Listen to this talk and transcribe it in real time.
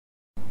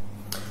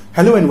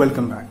Hello and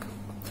welcome back.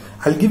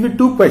 I'll give you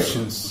two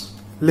questions.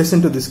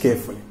 Listen to this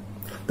carefully.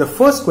 The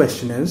first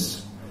question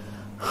is,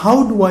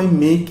 how do I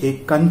make a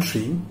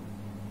country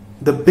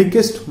the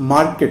biggest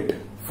market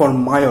for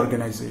my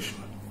organization?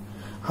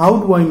 How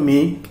do I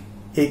make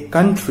a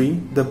country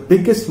the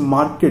biggest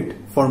market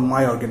for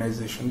my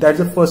organization? That's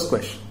the first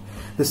question.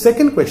 The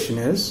second question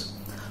is,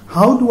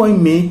 how do I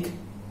make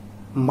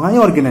my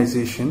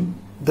organization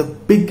the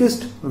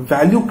biggest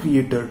value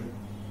creator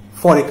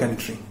for a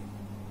country?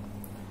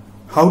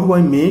 How do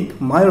I make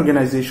my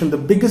organization the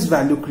biggest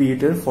value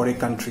creator for a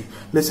country?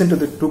 Listen to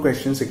the two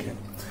questions again.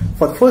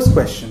 For the first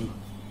question,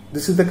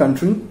 this is the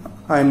country,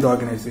 I am the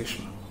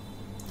organization.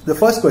 The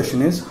first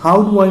question is,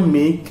 how do I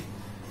make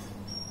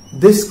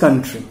this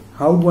country,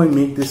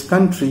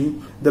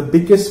 the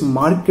biggest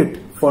market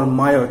for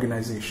my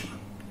organization?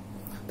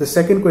 The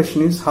second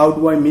question is, how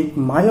do I make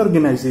my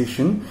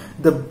organization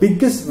the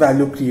biggest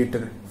value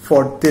creator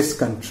for this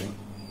country?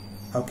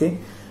 Okay.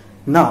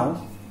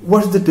 Now,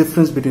 what's the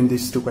difference between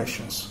these two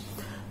questions?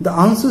 The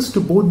answers to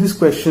both these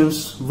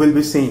questions will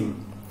be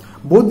same.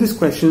 Both these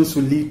questions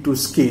will lead to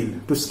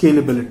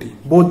scalability.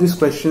 Both these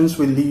questions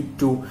will lead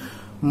to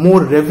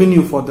more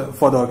revenue for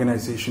the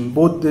organization.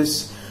 Both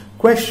these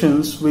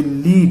questions will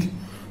lead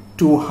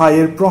to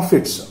higher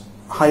profits,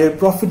 higher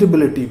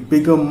profitability,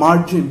 bigger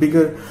margin,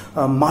 bigger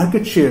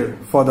market share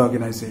for the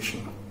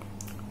organization.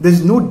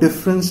 There's no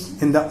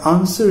difference in the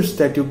answers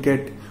that you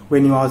get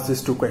when you ask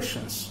these two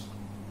questions.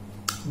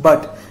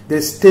 But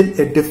there's still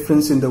a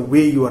difference in the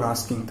way you are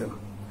asking them.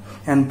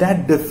 And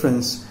that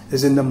difference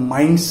is in the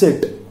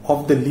mindset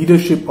of the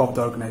leadership of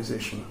the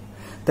organization.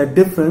 That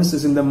difference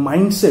is in the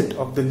mindset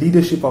of the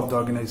leadership of the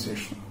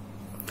organization.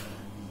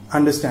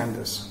 Understand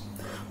this.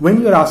 When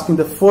you are asking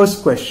the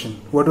first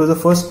question, what was the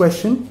first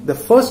question? The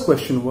first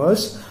question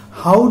was,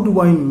 how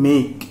do I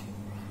make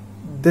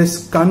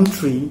this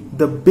country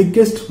the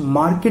biggest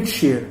market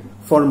share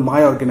for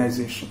my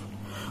organization?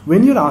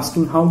 When you're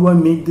asking, how do I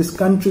make this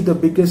country the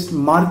biggest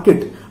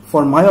market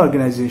for my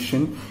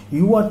organization,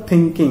 you are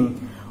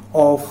thinking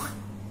of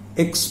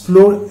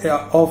exploiting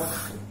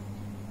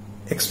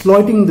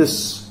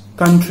this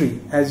country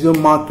as your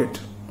market.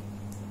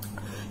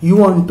 You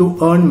want to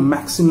earn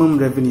maximum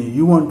revenue.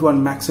 You want to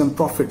earn maximum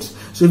profits.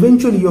 So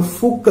eventually your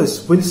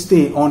focus will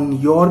stay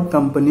on your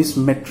company's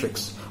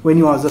metrics when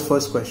you ask the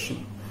first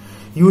question.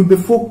 You will be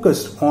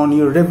focused on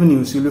your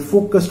revenues. You'll be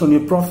focused on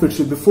your profits.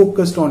 You'll be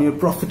focused on your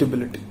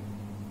profitability.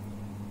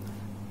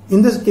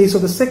 In this case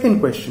of the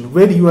second question,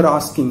 where you are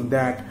asking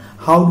that,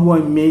 how do I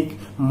make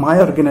my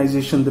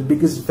organization the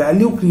biggest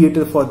value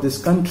creator for this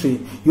country,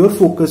 your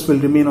focus will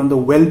remain on the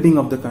well-being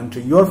of the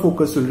country. Your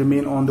focus will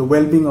remain on the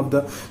well-being of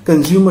the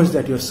consumers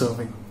that you're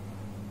serving.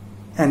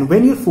 And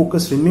when your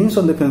focus remains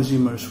on the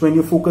consumers, when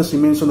your focus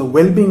remains on the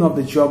well-being of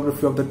the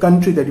geography of the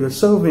country that you're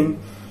serving,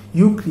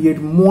 you create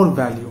more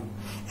value.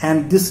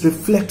 And this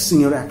reflects in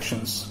your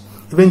actions.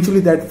 Eventually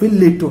that will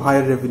lead to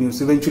higher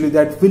revenues. Eventually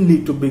that will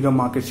lead to bigger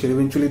market share.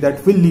 Eventually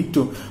that will lead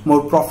to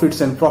more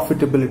profits and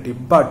profitability.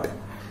 But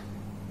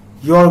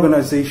your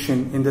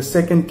organization in the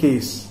second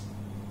case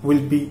will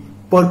be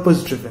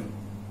purpose driven.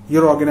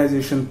 Your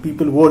organization,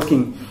 people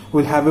working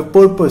will have a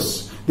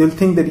purpose. They'll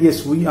think that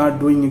yes, we are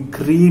doing a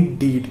great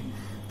deed.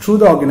 Through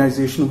the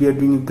organization, we are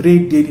doing a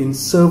great deed in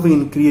serving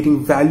and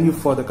creating value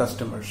for the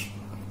customers.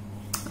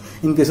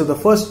 In case of the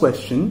first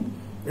question,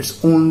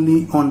 it's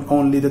only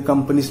the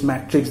company's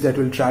metrics that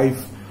will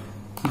drive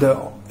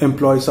the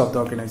employees of the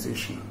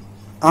organization.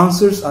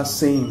 Answers are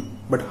same,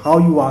 but how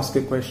you ask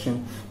a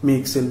question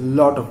makes a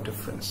lot of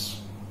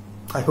difference.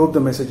 I hope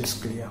the message is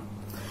clear.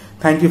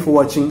 Thank you for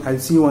watching. I'll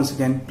see you once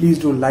again. Please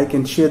do like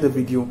and share the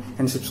video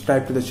and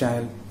subscribe to the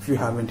channel if you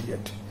haven't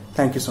yet.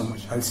 Thank you so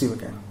much. I'll see you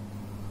again.